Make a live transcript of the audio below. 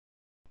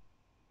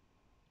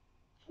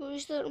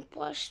Who's the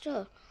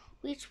imposter?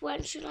 Which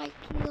one should I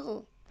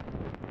kill?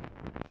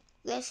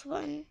 This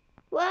one?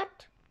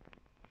 What?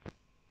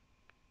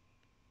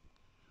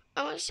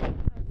 I'm gonna save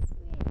my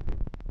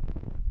friend.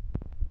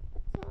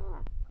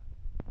 Attack.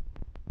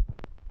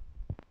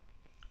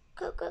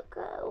 Go, go,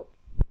 go.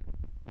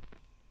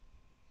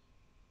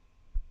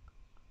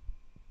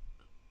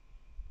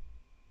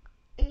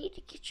 I need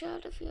to get you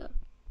out of here.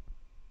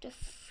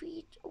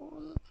 Defeat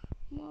all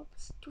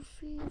mobs to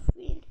free your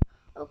friend.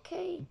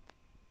 Okay.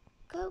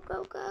 Go,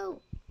 go,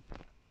 go.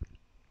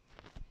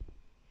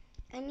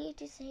 I need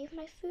to save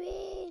my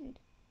friend.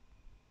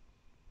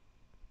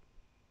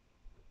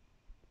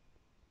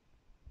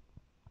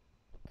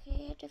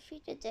 Okay, I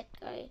defeated that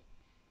guy.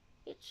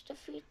 Let's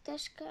defeat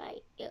this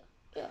guy. Yeah.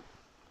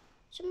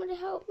 Somebody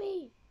help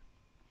me.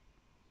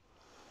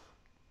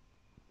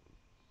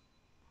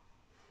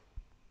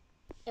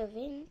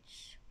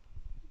 Events.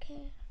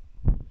 Okay.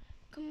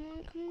 Come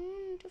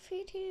on,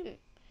 defeat him.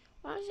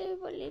 Why is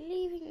everybody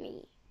leaving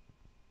me?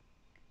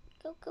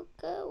 Go, go,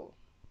 go.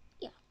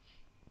 Yeah.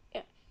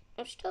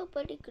 I'm still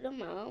pretty good on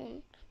my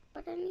own,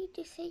 but I need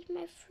to save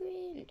my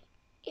friend.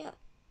 Yeah.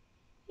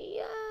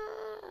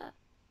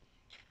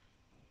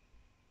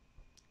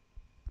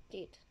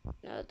 Dude,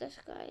 no, this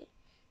guy.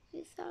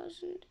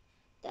 3,000.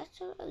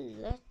 That's a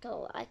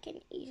little. I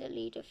can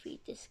easily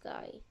defeat this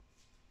guy.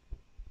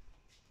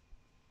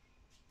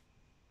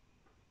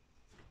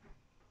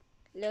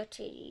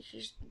 Literally,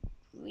 he's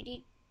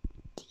really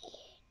dead.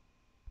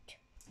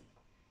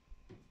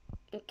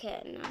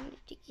 Okay, now I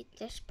need to get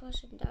this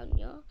person down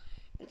here.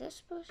 And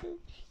this person,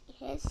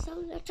 he has so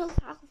little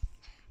health.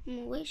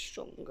 I'm way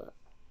stronger.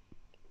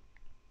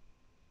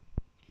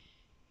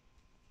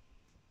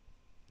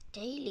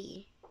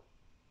 Daily.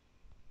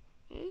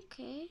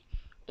 Okay.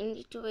 I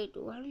need to wait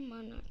 1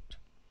 minute.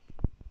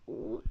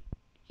 Oh,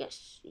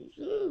 yes,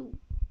 you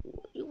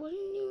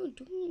wasn't even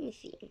doing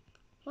anything.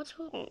 What's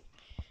wrong?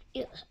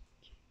 Yeah.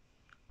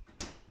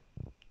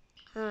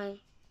 Hi.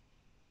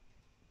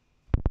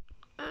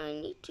 I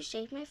need to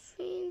save my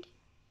friend.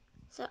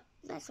 So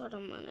that's what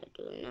I'm gonna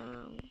do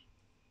now.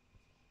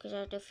 Because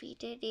I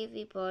defeated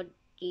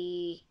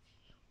everybody.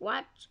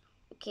 What?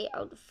 Okay,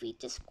 I'll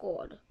defeat the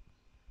squad.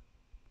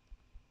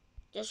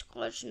 The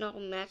squad's not a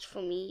match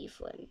for me,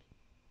 even.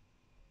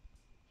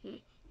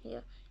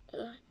 Yeah.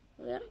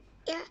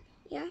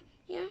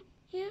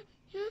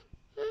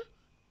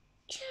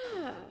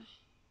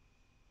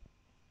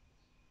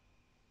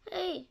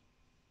 Hey.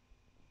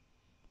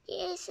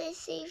 Yes, I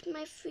saved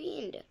my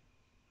friend.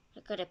 I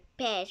got a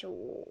pet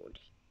award.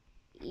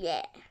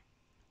 Yeah.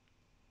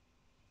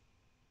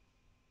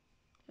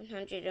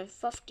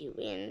 150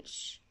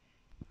 wins.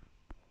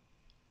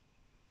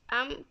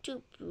 I'm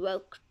too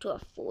broke to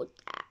afford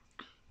that.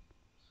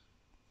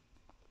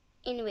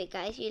 Anyway,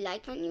 guys, you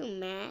like my new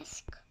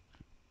mask?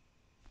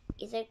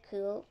 Is it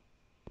cool?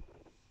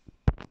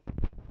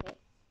 Okay.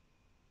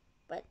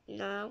 But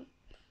now,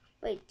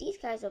 wait, these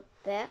guys are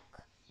back.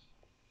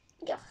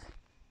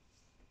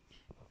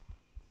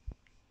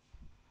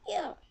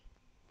 Yeah.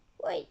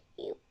 Wait,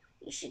 you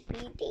should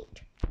be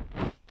dead.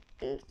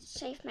 And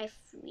save my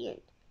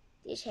friend.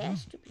 This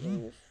has to be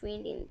your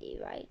friend in there,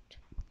 right?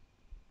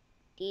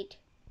 Dead.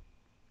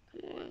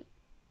 Come on.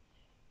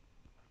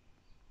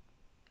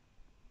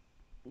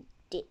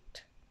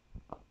 Dead.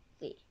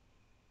 Wait.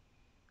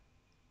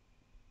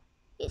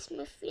 It's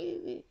my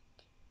friend.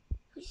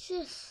 Who's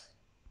this?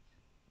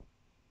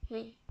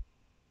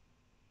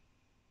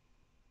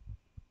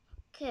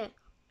 Okay,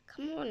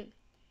 come on.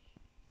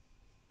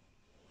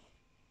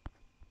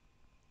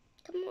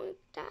 Come on,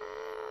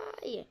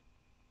 die.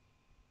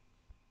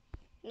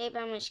 Maybe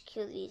I must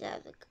kill these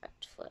other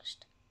guards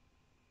first.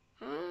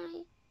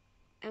 Hi,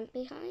 I'm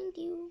behind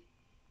you.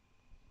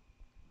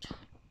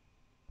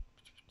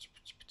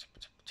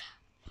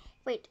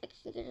 Wait, I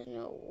can get an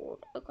award.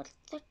 I got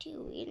 30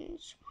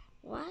 wins.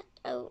 What?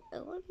 I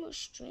want more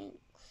strength.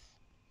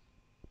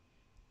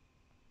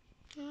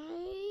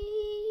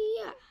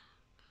 Yeah.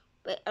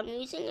 But I'm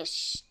using a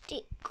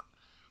stick.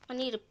 I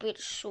need a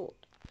better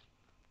sword.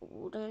 A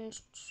wooden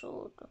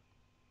sword.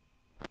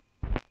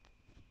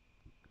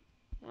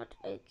 What?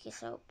 I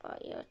guess I'll buy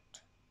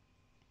it.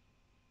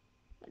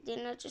 But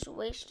then I just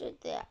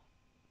wasted that.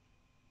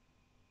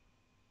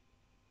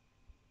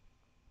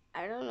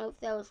 I don't know if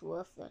that was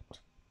worth it.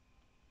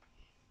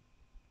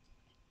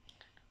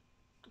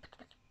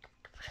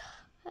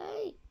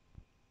 Hey.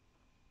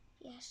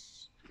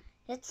 Yes.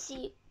 Let's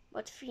see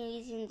what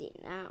friend is in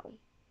there now.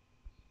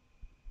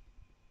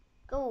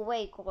 Go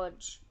away,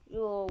 Gorge.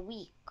 You're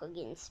weak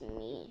against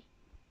me.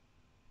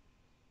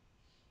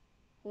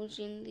 Who's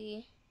in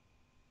there?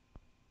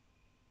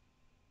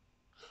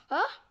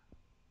 Huh?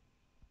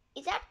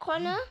 Is that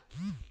Connor?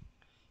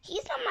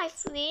 He's not my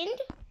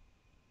friend.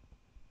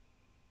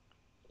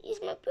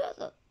 He's my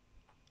brother.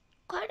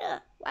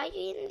 Connor, why are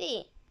you in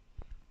there?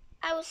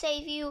 I will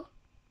save you.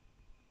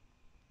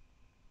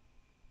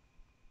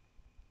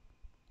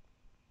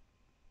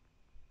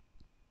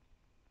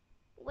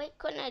 Wait,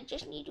 Connor, I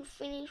just need to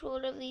finish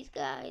all of these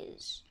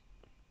guys.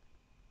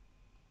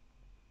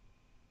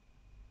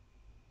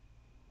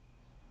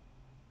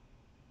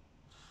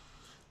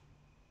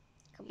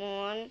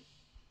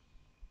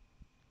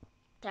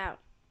 down.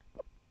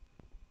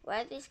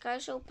 Why is this guy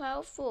so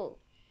powerful?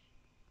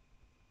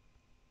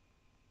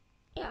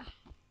 Yeah.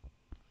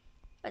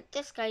 But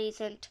this guy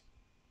isn't.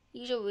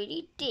 He's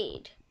already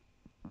dead.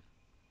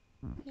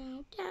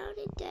 Now down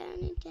and down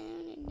and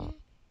down and down.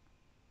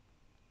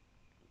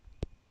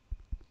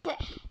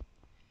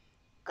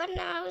 God,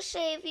 now I'll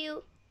save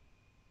you.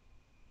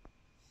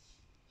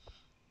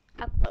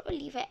 I can't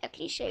believe I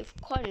actually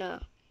saved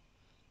Connor.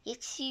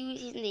 Yet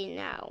seriously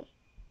now.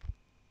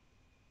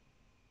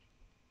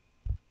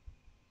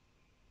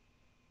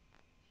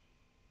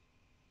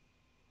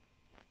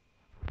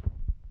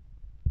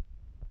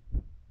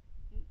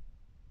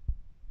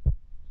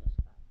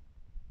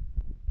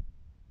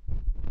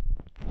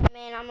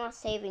 Man, I'm not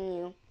saving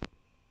you.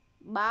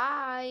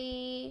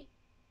 Bye.